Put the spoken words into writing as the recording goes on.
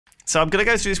So I'm gonna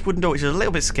go through this wooden door, which is a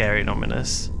little bit scary and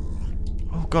ominous.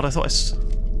 Oh God, I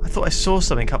thought I saw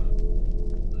something up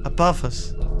above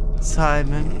us.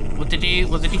 Simon. What did you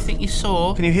think you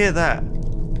saw? Can you hear that?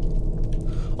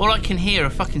 All I can hear are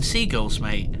fucking seagulls,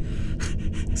 mate.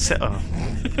 Oh.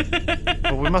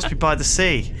 Well, we must be by the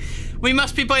sea. We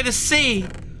must be by the sea.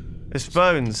 There's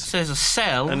bones. So there's a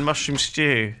cell. And mushroom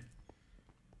stew.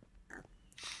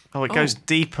 Oh, it goes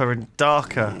deeper and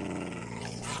darker.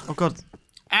 Oh God.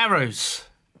 Arrows.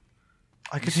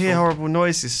 I could hear horrible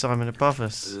noises, Simon, above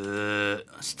us.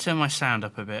 Let's turn my sound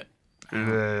up a bit.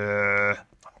 There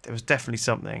was definitely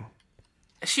something.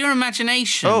 It's your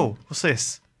imagination. Oh, what's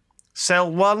this?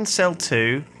 Cell 1, cell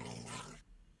 2.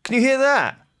 Can you hear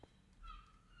that?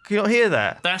 Can you not hear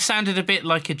that? That sounded a bit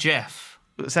like a Jeff.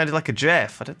 It sounded like a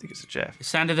Jeff. I don't think it's a Jeff. It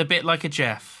sounded a bit like a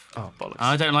Jeff. Oh, bollocks.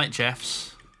 I don't like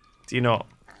Jeffs. Do you not?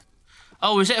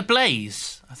 Oh, is it a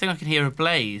blaze? I think I can hear a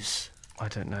blaze. I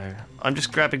don't know. I'm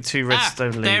just grabbing 2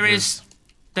 redstone levers.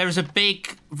 There is a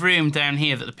big room down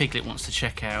here that the piglet wants to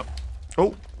check out.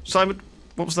 Oh, Simon,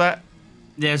 what was that?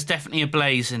 There's definitely a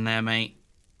blaze in there, mate.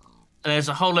 There's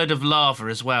a whole load of lava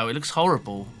as well. It looks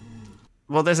horrible.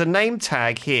 Well, there's a name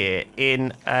tag here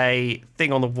in a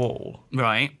thing on the wall.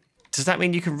 Right. Does that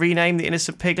mean you can rename the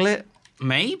innocent piglet?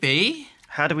 Maybe.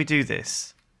 How do we do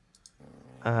this?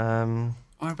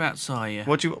 Whereabouts are you?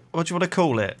 What do you want to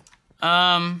call it?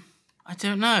 I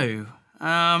don't know.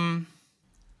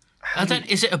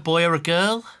 Is it a boy or a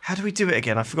girl? How do we do it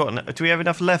again? I've forgotten. Do we have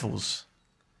enough levels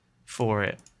for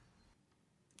it?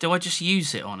 Do I just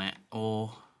use it on it,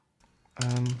 or?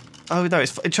 Oh no,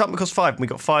 it's enchantment costs 5 and we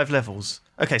got 5 levels.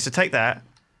 Okay, so take that.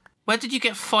 Where did you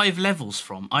get 5 levels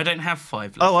from? I don't have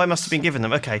 5 levels. Oh, I must have been given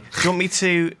them. Okay. Do you want me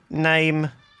to name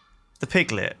the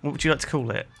piglet? What would you like to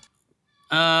call it?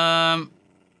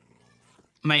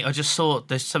 Mate, I just saw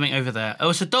there's something over there. Oh,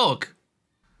 it's a dog.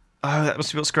 Oh, that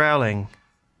must be what's growling.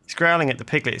 He's growling at the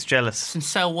piglet. It's jealous. It's in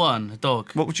cell 1, a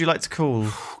dog. What would you like to call?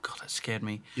 Oh, God, that scared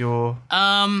me. Your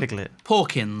piglet?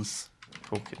 Porkins.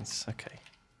 Porkins. Okay.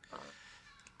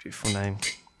 Beautiful name.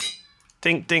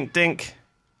 Dink, dink, dink.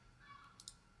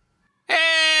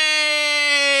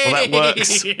 Hey! Well, that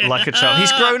works like a charm.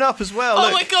 He's grown up as well. Oh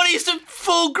Look. my God, he's a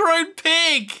full-grown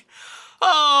pig.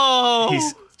 Oh. Do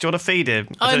you want to feed him?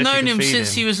 I've known him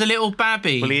since he was a little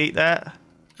babby. Will he eat that?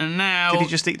 And now... Did he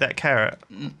just eat that carrot?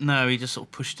 No, he just sort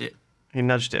of pushed it. He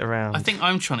nudged it around. I think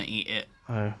I'm trying to eat it.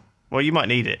 Oh. Well, you might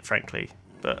need it, frankly.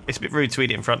 But it's a bit rude to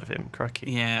eat it in front of him, crikey.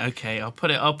 Yeah, okay. I'll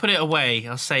put it away.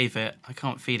 I'll save it. I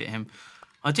can't feed it him.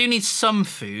 I do need some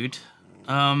food.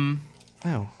 Oh.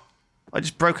 I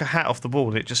just broke a hat off the wall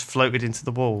and it just floated into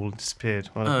the wall and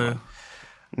disappeared. Oh.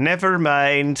 Never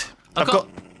mind. I've got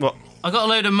what? I got a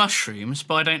load of mushrooms,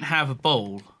 but I don't have a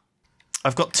bowl.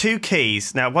 I've got 2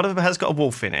 keys. Now, one of them has got a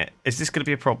wolf in it. Is this going to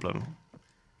be a problem?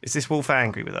 Is this wolf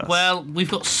angry with us? Well, we've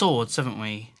got swords, haven't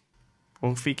we?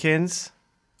 Wolfiekins?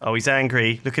 Oh, he's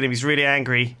angry. Look at him. He's really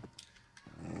angry.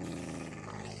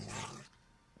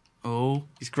 Oh.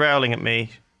 He's growling at me.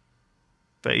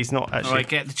 But he's not actually... All right,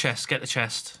 get the chest. Get the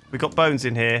chest. We got bones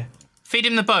in here. Feed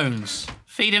him the bones.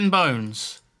 Feed him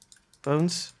bones.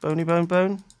 Bones? Bony bone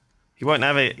bone? He won't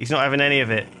have it. He's not having any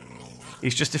of it.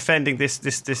 He's just defending this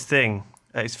thing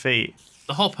at his feet.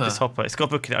 The hopper. This hopper. It's got a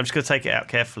book in it. I'm just going to take it out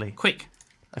carefully. Quick.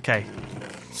 Okay.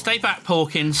 Stay back,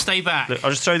 Porkins. Stay back. Look, I'll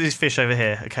just throw these fish over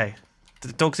here. Okay. Do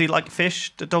the dogs eat like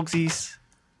fish? Do dogsies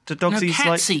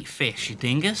cats eat fish, you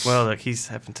dingus. Well, look, he's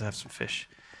having to have some fish.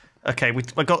 Okay,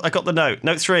 I got the note.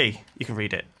 Note 3. You can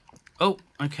read it. Oh,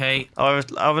 okay. I'll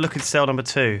have a look at cell number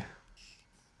 2.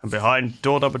 And behind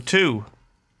door number 2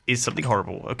 is something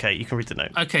horrible. Okay, you can read the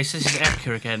note. Okay, so this is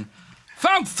Epka again.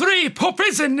 Found 3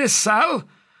 puppies in this cell.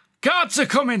 Guards are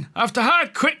coming. I have to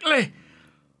hide quickly.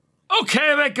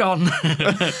 Okay, they're gone.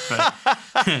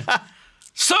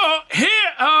 So,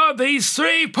 here are these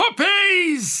 3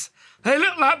 puppies. They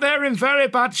look like they're in very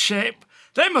bad shape.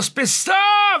 They must be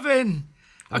starving.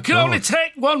 I can only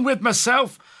take one with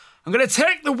myself. I'm going to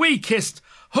take the weakest.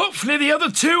 Hopefully the other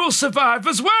 2 will survive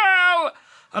as well.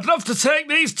 I'd love to take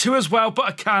these 2 as well, but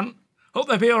I can't. Hope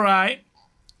they'll be all right.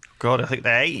 God, I think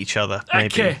they ate each other. Maybe.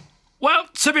 Okay. Well,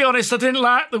 to be honest, I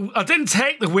didn't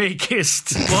take the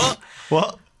weakest. What?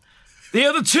 What? The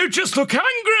other 2 just look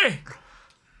angry.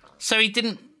 So he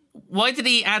didn't... Why did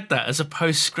he add that as a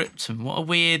postscriptum? What a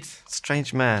weird...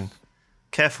 Strange man.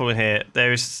 Careful in here.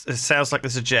 It sounds like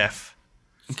there's a Jeff.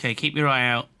 Okay, keep your eye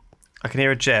out. I can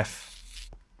hear a Jeff.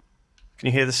 Can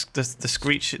you hear the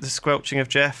squelching of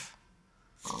Jeff?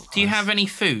 Do you have any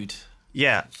food?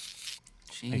 Yeah.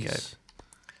 Jeez. There you go.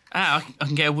 Ah, I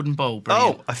can get a wooden bowl.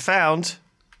 Brilliant. Oh, I found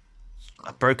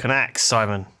a broken axe,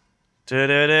 Simon.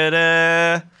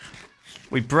 Da-da-da-da.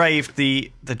 We braved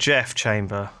the Jeff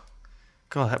chamber.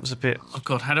 God, that was a bit... Oh,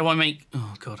 God, how do I make...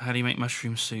 Oh, God, how do you make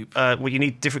mushroom soup? well, you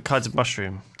need different kinds of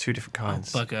mushroom. 2 different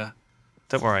kinds. Oh, bugger.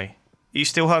 Don't worry. Are you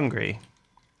still hungry?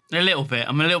 A little bit.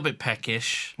 I'm a little bit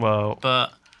peckish. Well...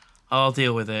 But I'll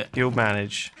deal with it. You'll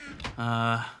manage.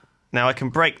 Now, I can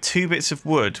break 2 bits of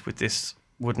wood with this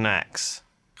wooden axe.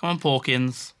 Come on,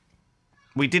 Porkins.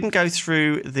 We didn't go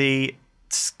through the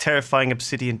terrifying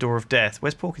obsidian door of death.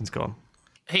 Where's Porkins gone?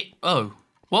 Hey, oh,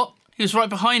 what? He was right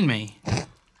behind me.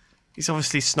 He's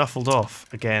obviously snuffled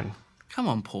off again. Come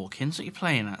on, Porkins. What are you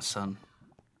playing at, son?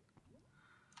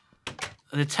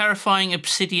 The terrifying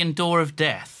obsidian door of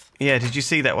death. Yeah, did you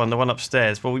see that one? The one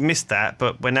upstairs? Well, we missed that,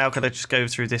 but we're now going to just go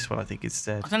through this one, I think,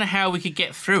 instead. I don't know how we could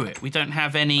get through it. We don't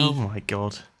have any... Oh, my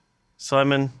God.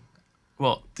 Simon...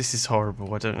 What? This is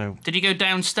horrible. I don't know. Did you go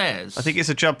downstairs? I think it's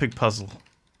a jumping puzzle.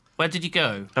 Where did you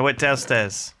go? I went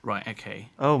downstairs. Right, okay.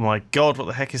 Oh, my God. What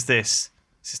the heck is this?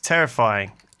 This is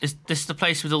terrifying. This is the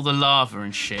place with all the lava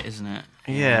and shit, isn't it?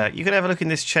 Yeah, you can have a look in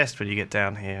this chest when you get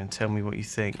down here and tell me what you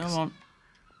think. Come on.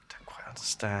 I don't quite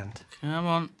understand. Come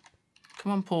on.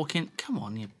 Come on, Porkin. Come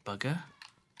on, you bugger.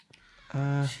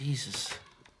 Jesus.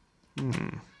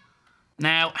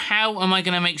 Now, how am I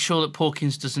going to make sure that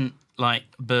Porkins doesn't, like,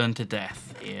 burn to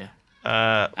death here?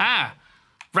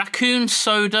 Raccoon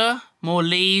soda, more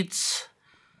leads.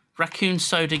 Raccoon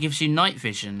soda gives you night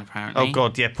vision, apparently. Oh,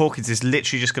 God, yeah, Porkins is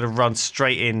literally just going to run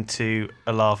straight into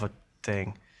a lava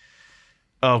thing.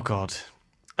 Oh, God.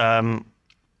 How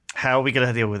are we going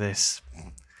to deal with this?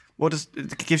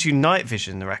 It gives you night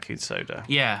vision, the raccoon soda?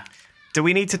 Yeah. Do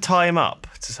we need to tie him up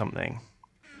to something?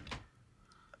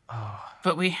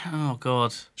 But oh,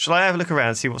 God. Shall I have a look around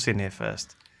and see what's in here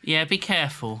first? Yeah, be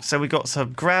careful. So we got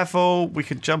some gravel. We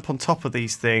could jump on top of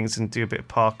these things and do a bit of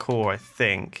parkour, I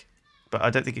think. But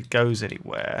I don't think it goes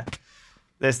anywhere.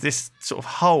 There's this sort of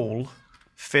hole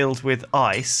filled with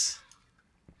ice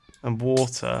and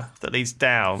water that leads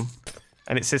down.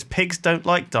 And it says pigs don't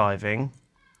like diving.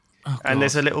 Oh, God. And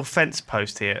there's a little fence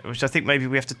post here, which I think maybe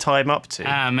we have to tie him up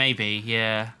to. Maybe,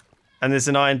 yeah. And there's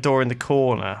an iron door in the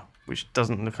corner, which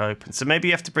doesn't look open. So maybe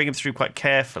you have to bring him through quite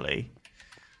carefully.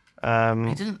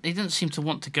 He didn't seem to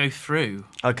want to go through.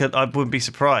 I wouldn't be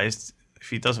surprised if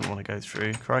he doesn't want to go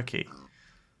through. Crikey.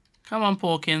 Come on,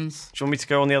 Porkins. Do you want me to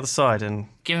go on the other side and...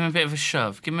 Give him a bit of a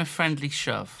shove. Give him a friendly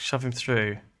shove. Shove him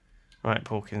through. Right,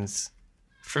 Porkins.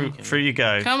 Through you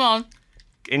go. Come on.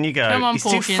 In you go. Come on, He's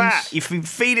Porkins. too fat. You've been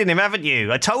feeding him, haven't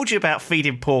you? I told you about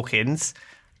feeding Porkins.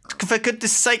 For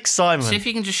goodness sake, Simon. See if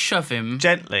you can just shove him...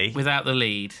 Gently. Without the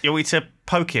lead. You want me to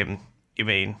poke him, you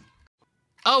mean?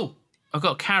 Oh! I've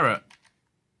got a carrot.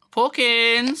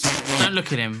 Porkins! Don't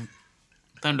look at him.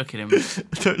 Don't look at him.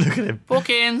 Don't look at him.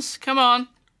 Porkins, come on.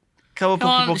 Come on, Come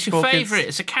on, Porky, it's your Porkins. favourite.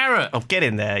 It's a carrot. Oh, get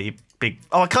in there, you big...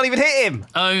 Oh, I can't even hit him!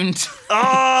 Owned.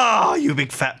 Oh, you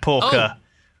big fat porker.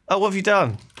 Oh, what have you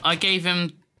done? I gave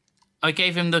him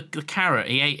the carrot.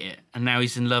 He ate it, and now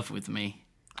he's in love with me.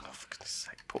 Oh, for goodness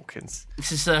sake, Porkins.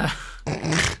 This is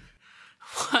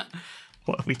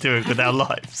What are we doing with our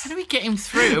lives? How do we get him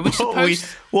through? Are we supposed?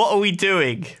 What are we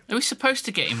doing? Are we supposed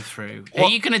to get him through? Are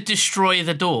you going to destroy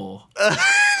the door?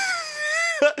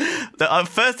 The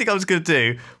first thing I was going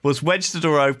to do was wedge the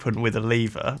door open with a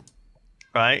lever.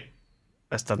 Right?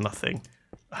 That's done nothing.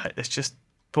 Right, let's just...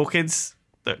 Porkins,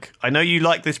 look, I know you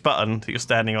like this button that you're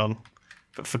standing on,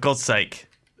 but for God's sake,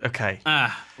 okay.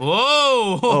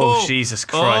 Whoa! Oh, Jesus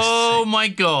Christ. Oh, my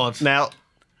God. Now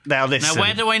listen. Now,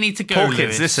 where do I need to go, Porkins,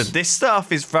 Lewis? listen, this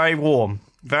stuff is very warm.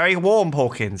 Very warm,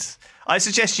 Porkins. I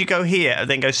suggest you go here and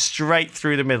then go straight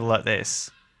through the middle like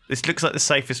this. This looks like the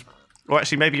safest... Or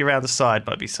actually, maybe around the side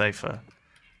might be safer.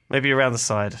 Maybe around the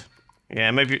side.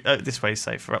 Yeah, maybe this way is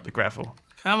safer, up the gravel.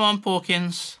 Come on,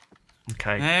 Porkins.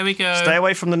 Okay. There we go. Stay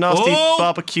away from the nasty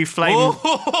barbecue flame.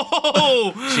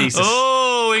 Oh, Jesus.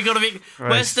 Oh, we got to be... Christ.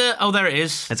 Where's the... Oh, there it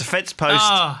is. There's a fence post.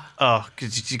 Oh,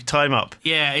 could you tie him up?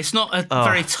 Yeah, it's not a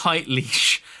very tight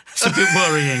leash. It's a bit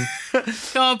worrying.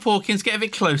 Come on, Porkins, get a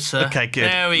bit closer. Okay, good.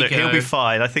 There we Look, go. he'll be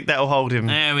fine. I think that'll hold him.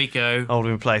 There we go. Hold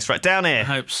him in place. Right, down here. I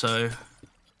hope so.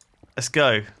 Let's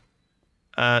go.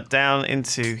 Down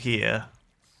into here.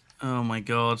 Oh, my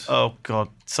God. Oh, God.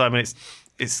 Simon,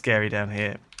 it's scary down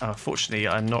here. Fortunately,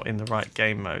 I'm not in the right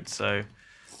game mode, so I'm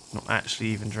not actually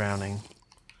even drowning.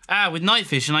 With night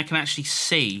vision, I can actually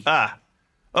see.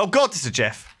 Oh, God, there's a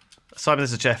Jeff. Simon,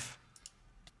 there's a Jeff.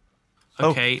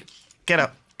 Okay. Oh, get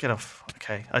up. Get off.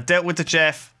 Okay. I dealt with the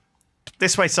Jeff.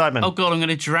 This way, Simon. Oh, God, I'm going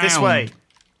to drown. This way.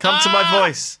 Come to my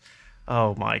voice.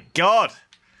 Oh, my God.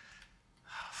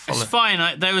 It's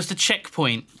fine. There was the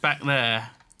checkpoint back there.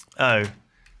 Oh.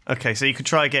 Okay, so you can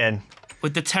try again.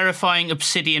 With the terrifying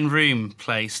obsidian room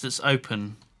place that's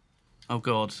open. Oh,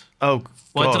 God. Oh, God.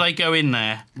 Why did I go in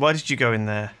there? Why did you go in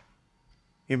there?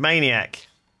 You maniac.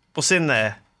 What's in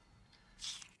there?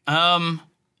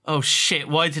 Oh, shit.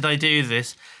 Why did I do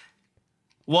this?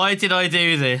 Why did I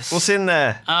do this? What's in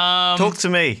there? Talk to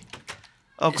me.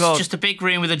 Oh, God. It's just a big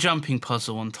room with a jumping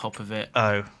puzzle on top of it.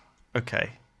 Oh,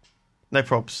 okay. No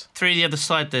probs. Through the other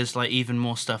side, there's, like, even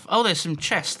more stuff. Oh, there's some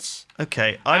chests.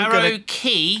 Okay, Arrow,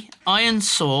 key, iron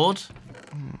sword,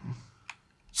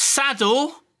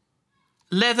 saddle,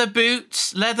 leather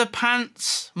boots, leather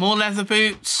pants, more leather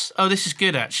boots. Oh, this is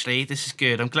good, actually. This is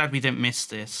good. I'm glad we didn't miss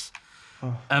this.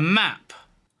 Oh. A map.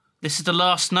 This is the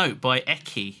last note by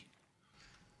Eki.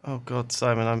 Oh God,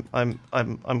 Simon, I'm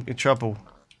in trouble.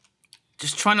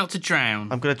 Just try not to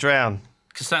drown. I'm gonna drown.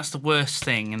 Because that's the worst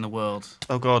thing in the world.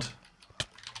 Oh God.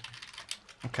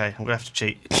 Okay, I'm gonna have to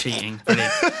cheat. Cheating.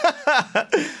 Brilliant.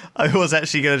 I was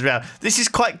actually gonna drown. This is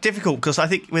quite difficult because I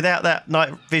think without that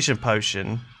night vision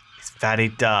potion, it's very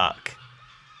dark.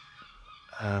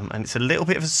 And it's a little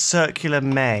bit of a circular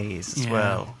maze as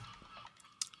well.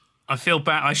 I feel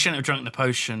bad. I shouldn't have drunk the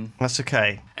potion. That's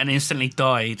okay. And instantly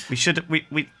died.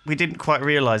 We didn't quite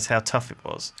realise how tough it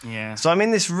was. Yeah. So I'm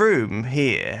in this room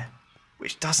here,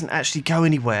 which doesn't actually go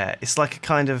anywhere. It's like a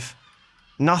kind of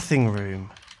nothing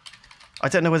room. I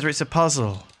don't know whether it's a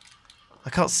puzzle. I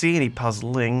can't see any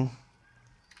puzzling.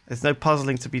 There's no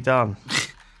puzzling to be done.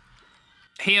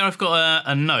 Here I've got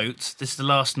a note. This is the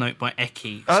last note by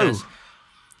Eki. It says,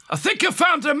 I think I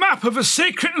found a map of a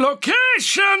secret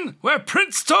location where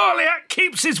Prince Torliak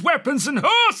keeps his weapons and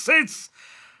horses.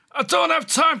 I don't have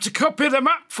time to copy the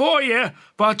map for you,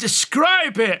 but I'll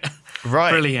describe it.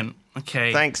 Right. Brilliant.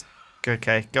 Okay. Thanks.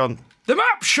 Okay, go on. The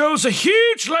map shows a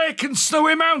huge lake and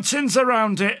snowy mountains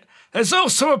around it. There's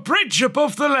also a bridge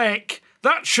above the lake.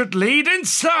 That should lead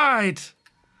inside.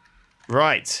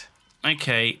 Right.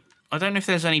 Okay. I don't know if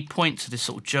there's any point to this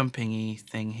sort of jumping-y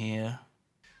thing here.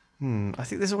 I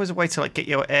think there's always a way to like get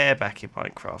your air back in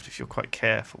Minecraft if you're quite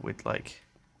careful with like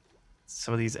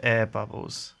some of these air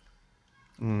bubbles.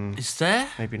 Is there?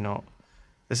 Maybe not.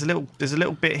 There's a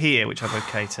little bit here which I'm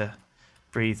okay to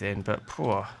breathe in, but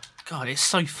poor. God, it's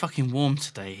so fucking warm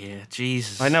today here.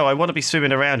 Jesus. I know. I want to be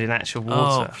swimming around in actual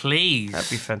water. Oh, please.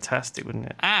 That'd be fantastic, wouldn't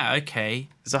it? Ah, okay.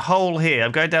 There's a hole here.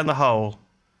 I'm going down the hole.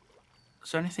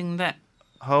 Is there anything there?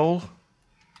 Hole?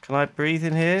 Can I breathe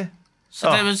in here? So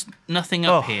there was nothing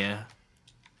up here.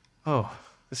 Oh,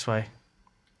 this way.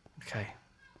 Okay.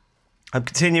 I'm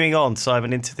continuing on,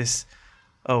 Simon, into this.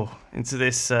 I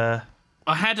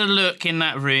had a look in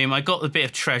that room. I got the bit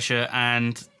of treasure,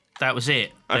 and that was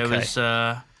it.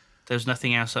 There was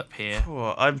nothing else up here.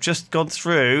 Oh, I've just gone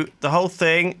through the whole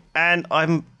thing, and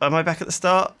am I back at the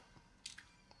start?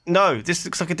 No, this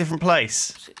looks like a different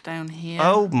place. Is it down here?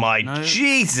 Oh my No.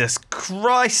 Jesus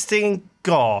Christing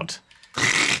God.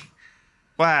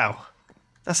 Wow.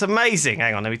 That's amazing.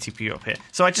 Hang on, let me tip you up here.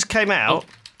 So I just came out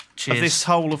of this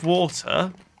hole of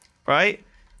water, right?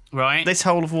 Right. This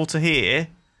hole of water here.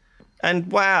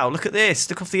 And wow, look at this.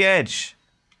 Look off the edge.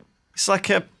 It's like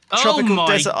a tropical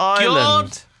desert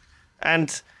island.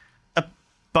 And a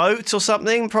boat or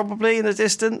something, probably, in the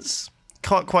distance.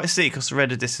 Can't quite see because the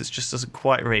render distance just doesn't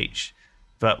quite reach.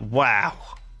 But wow.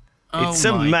 It's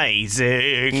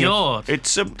amazing. God.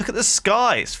 Look at the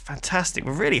sky. It's fantastic.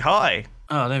 We're really high.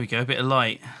 Oh, there we go. A bit of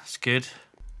light. It's good.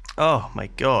 Oh, my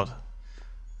God.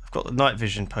 I've got the night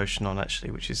vision potion on,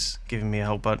 actually, which is giving me a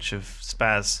whole bunch of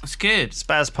spaz. That's good.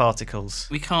 Spaz particles.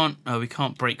 We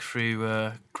can't break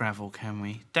through gravel, can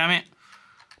we? Damn it.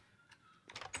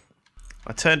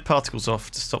 I turned particles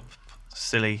off to stop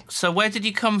silly. So where did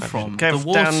you come from? Go the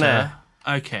water. down there.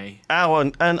 Okay.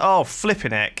 Oh,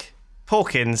 flipping heck.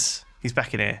 Porkins. He's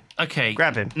back in here. Okay.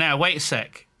 Grab him. Now, wait a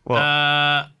sec. What?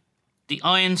 The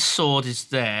iron sword is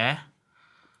there.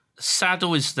 The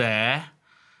saddle is there.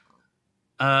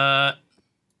 I'll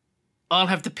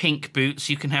have the pink boots.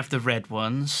 You can have the red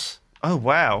ones. Oh,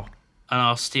 wow. And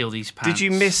I'll steal these pants.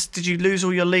 Did you lose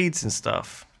all your leads and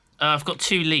stuff? I've got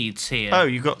 2 leads here. Oh,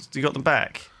 you got them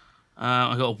back?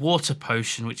 I got a water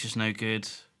potion, which is no good.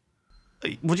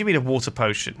 What do you mean a water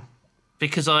potion?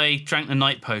 Because I drank the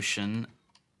night potion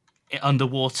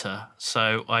underwater,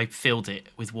 so I filled it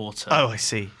with water. Oh, I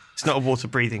see. It's not a water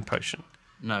breathing potion.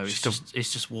 No, it's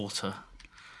just water.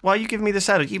 Why are you giving me the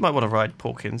saddle? You might want to ride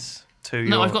Porkins to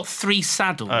No, I've got 3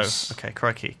 saddles. Oh, okay,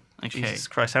 crikey. Okay. Jesus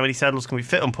Christ, how many saddles can we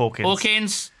fit on Porkins?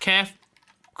 Porkins, careful.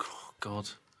 Oh, God.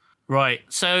 Right,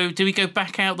 so do we go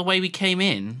back out the way we came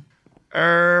in?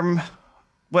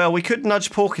 Well, we could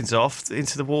nudge Porkins off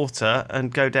into the water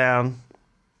and go down,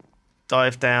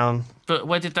 dive down. But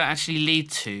where did that actually lead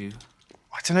to?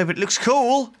 I don't know, but it looks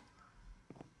cool.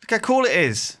 Look how cool it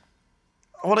is.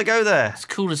 I want to go there. It's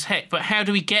cool as heck, but how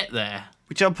do we get there?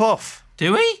 We jump off.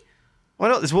 Do we? Why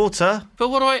not? There's water. But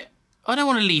what do I don't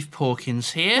want to leave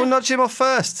Porkins here. We'll nudge him off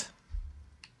first.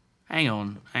 Hang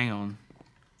on.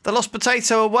 The lost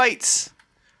potato awaits.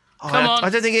 Come on. I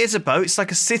don't think it is a boat. It's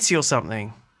like a city or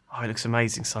something. Oh, it looks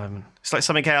amazing, Simon. It's like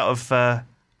something out of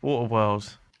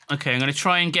Waterworld. Okay, I'm going to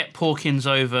try and get Porkins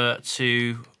over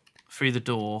through the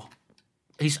door.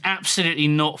 He's absolutely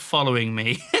not following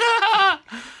me.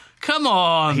 Come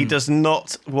on. He does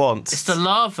not want. It's the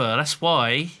lava, that's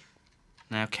why.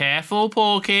 Now, careful,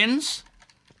 Porkins.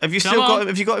 Have you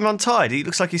got him untied? He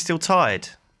looks like he's still tied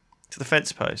to the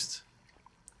fence post.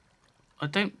 I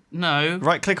don't know.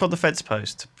 Right click on the fence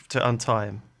post to untie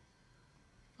him.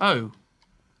 Oh.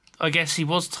 I guess he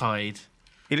was tied.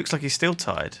 He looks like he's still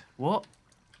tied. What?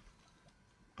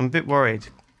 I'm a bit worried.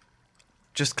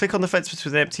 Just click on the fence post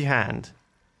with an empty hand.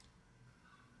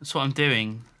 That's what I'm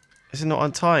doing. Is it not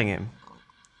untying him?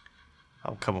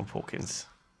 Oh, come on, Porkins.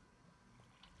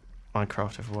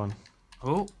 Minecraft, everyone.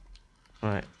 Oh.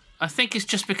 Right. I think it's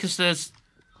just because there's...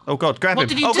 Oh, God, grab him. What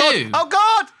did he oh, do? God. Oh,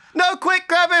 God! No, quick,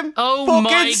 grab him! Oh,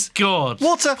 Porkins! my God.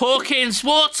 Water! Porkins,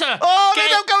 water! Oh, no,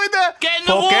 don't go in there! Get in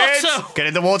the Porkins! water! Get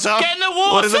in the water! Get in the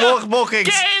water! What is the water, Porkins?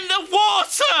 Get in the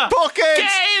water! Porkins!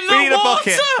 Get in the We need water! a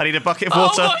bucket. I need a bucket of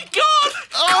water. Oh, my God!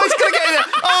 Oh, he's going to get in there!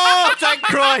 Oh, thank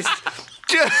Christ!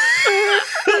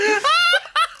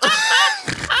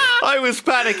 I was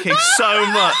panicking so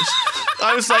much.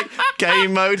 I was like,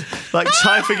 game mode, like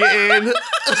time to get in.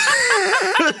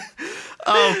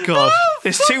 Oh, God.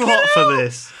 It's too hot for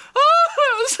this. Oh,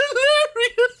 that was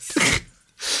hilarious!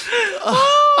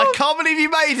 I can't believe you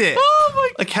made it. Oh, my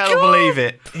God! I cannot believe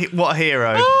it. What a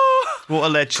hero. Oh, What a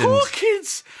legend.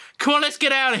 Porkins! Come on, let's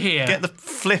get out of here. Get the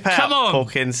flip out, Come on.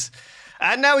 Porkins.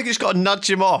 And now we just got to nudge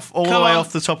him off all the Come way on.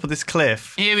 off the top of this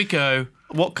cliff. Here we go.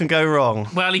 What can go wrong?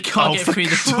 Well, he can't get for through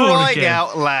the door crying again.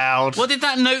 out loud. What did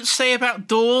that note say about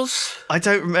doors? I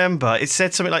don't remember. It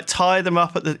said something like tie them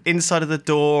up at the inside of the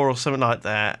door or something like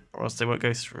that, or else they won't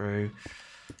go through.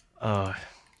 Oh,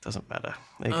 doesn't matter.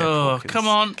 There you go, Oh, Porkins. come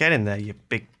on. Get in there, you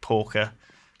big porker.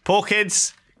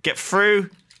 Porkins, get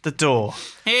through the door.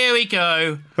 Here we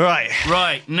go. Right.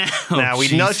 Right, now... Now we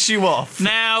jeez. nudge you off.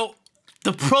 Now,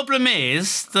 the problem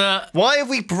is that... Why have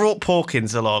we brought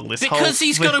Porkins along this whole... Because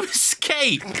he's got to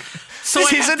escape. So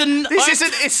This I have isn't, to, this I have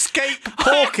isn't to- Escape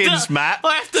I have Porkins to- map.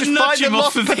 I have to Just nudge find him a off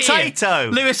lost of potato.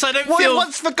 here. Lewis, I don't Well, feel...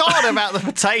 once forgotten about the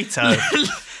potato.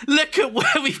 Look at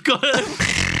where we've got to...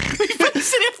 We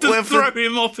basically have to We have to- throw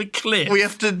him off a cliff. We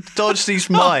have to dodge these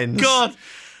mines. Oh, God.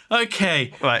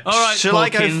 Okay. Right. All right, Shall I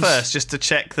go Porkins. first just to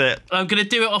check that I'm going to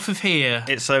do it off of here.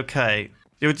 it's okay?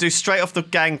 You would do straight off the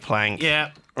gangplank.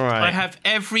 Yeah. All right. I have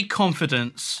every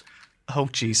confidence. Oh,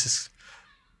 Jesus.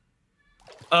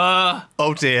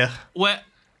 Oh, dear.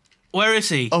 Where is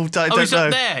he? Oh, I don't he's know.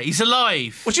 up there. He's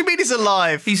alive. What do you mean he's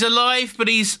alive? He's alive, but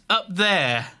he's up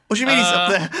there. What do you mean he's up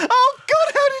there? Oh,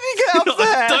 God, how did he get up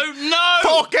there? I don't know.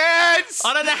 Porkins!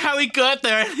 I don't know how he got up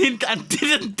there and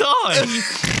didn't die.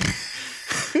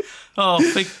 Oh,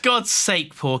 for God's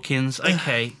sake, Porkins.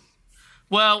 Okay.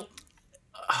 Well,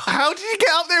 How did he get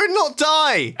up there and not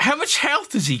die? how much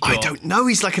health has he got? I don't know.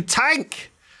 He's like a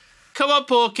tank. Come on,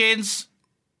 Porkins.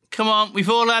 Come on. We've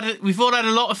all had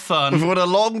a lot of fun. We've had a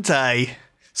long day.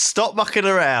 Stop mucking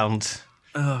around.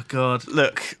 Oh God.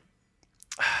 Look,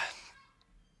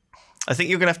 I think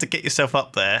you're going to have to get yourself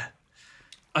up there.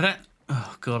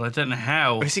 Oh God, I don't know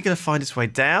how. Or is he going to find his way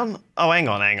down? Oh, hang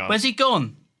on. Where's he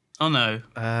gone? Oh no.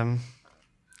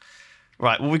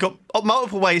 Right, well, we've got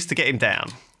multiple ways to get him down.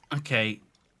 Okay.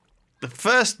 The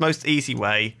first, most easy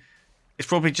way is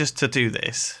probably just to do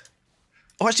this.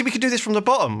 Oh, actually, we could do this from the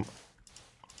bottom.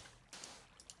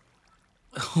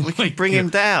 We can bring him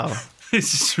down.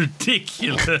 This is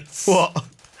ridiculous. What?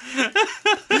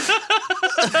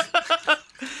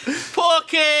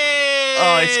 Porkins!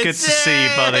 Oh, it's good to see you,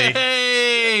 buddy.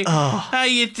 Hey! Oh. How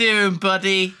you doing,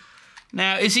 buddy?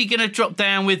 Now, is he going to drop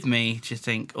down with me, do you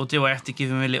think? Or do I have to give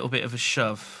him a little bit of a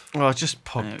shove? Well, just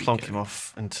There we plonk go. him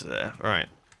off into there. All right.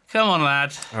 Come on,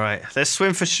 lad. All right, let's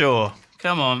swim for shore.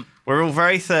 Come on. We're all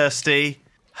very thirsty.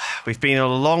 We've been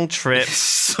on a long trip.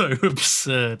 So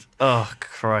absurd. Oh,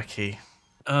 crikey.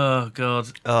 Oh, God.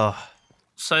 Oh,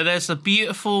 So there's a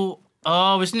beautiful...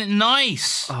 Oh, isn't it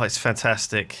nice? oh, it's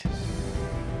fantastic.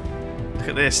 Look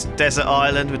at this desert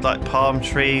island with like palm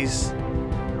trees.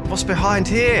 What's behind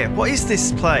here? What is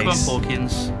this place? Come on,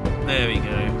 Porkins. There we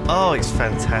go. Oh, it's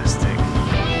fantastic.